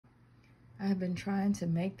I've been trying to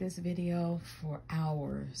make this video for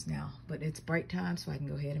hours now, but it's break time, so I can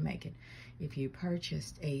go ahead and make it. If you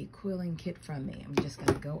purchased a quilling kit from me, I'm just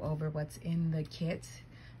gonna go over what's in the kit.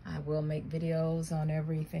 I will make videos on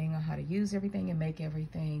everything, on how to use everything and make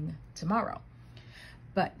everything tomorrow.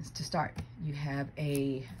 But to start, you have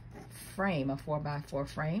a frame, a 4x4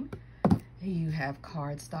 frame. You have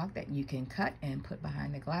cardstock that you can cut and put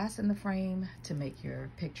behind the glass in the frame to make your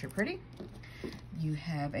picture pretty. You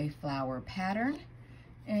have a flower pattern,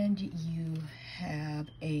 and you have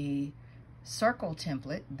a circle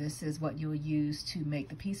template. This is what you'll use to make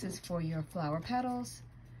the pieces for your flower petals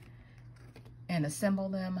and assemble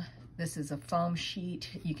them. This is a foam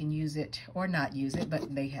sheet. You can use it or not use it,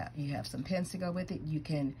 but you have some pins to go with it. You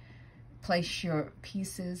can place your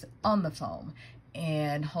pieces on the foam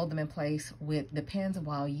and hold them in place with the pins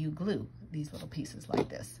while you glue these little pieces like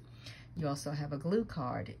this. You also have a glue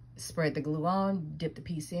card. Spread the glue on, dip the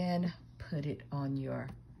piece in, put it on your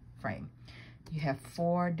frame. You have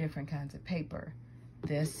 4 different kinds of paper.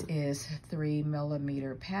 This is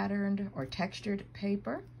 3mm patterned or textured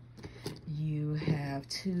paper. You have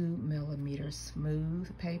 2mm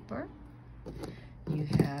smooth paper. You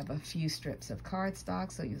have a few strips of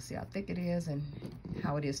cardstock, so you'll see how thick it is and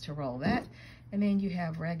how it is to roll that. And then you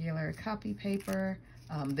have regular copy paper.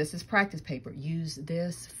 This is practice paper. Use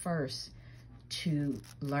this first to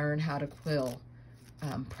learn how to quill.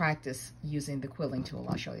 Practice using the quilling tool.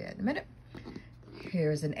 I'll show you that in a minute.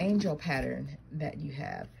 Here's an angel pattern that you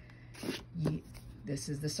have. This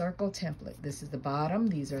is the circle template. This is the bottom.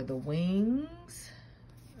 These are the wings.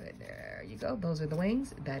 There you go. Those are the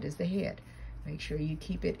wings. That is the head. Make sure you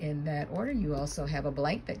keep it in that order. You also have a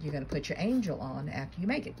blank that you're going to put your angel on after you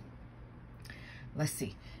make it. Let's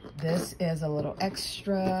see. This is a little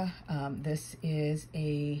extra. This is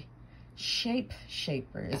a shape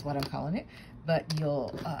shaper is what I'm calling it. But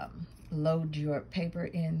you'll load your paper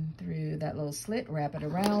in through that little slit, wrap it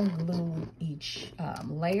around, glue each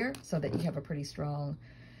layer so that you have a pretty strong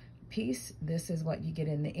piece. This is what you get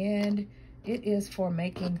in the end. It is for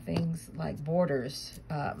making things like borders,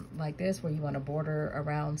 like this, where you want to border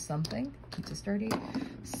around something. Keeps it sturdy.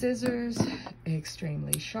 Scissors,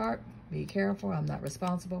 extremely sharp. Be careful, I'm not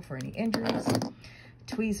responsible for any injuries.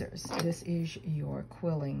 Tweezers, this is your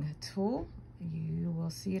quilling tool. You will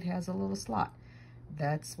see it has a little slot.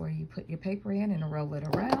 That's where you put your paper in and roll it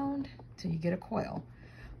around till you get a coil.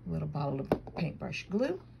 A little bottle of paintbrush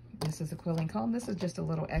glue. This is a quilling comb. This is just a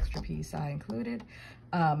little extra piece I included.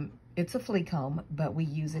 It's a flea comb, but we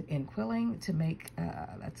use it in quilling to make,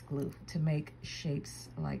 that's glue, to make shapes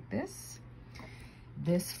like this.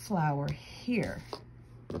 This flower here,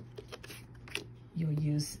 you'll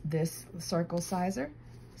use this circle sizer.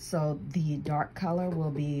 So the dark color will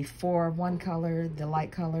be 4 of one color, the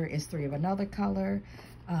light color is 3 of another color.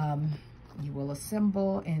 You will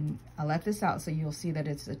assemble, and I left this out so you'll see that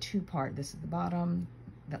it's a 2-part. This is the bottom,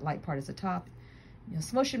 that light part is the top. You'll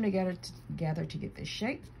smush them together to get this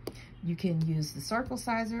shape. You can use the circle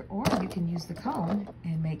sizer, or you can use the cone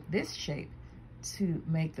and make this shape to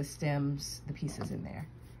make the stems, the pieces in there.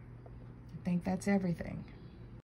 I think that's everything.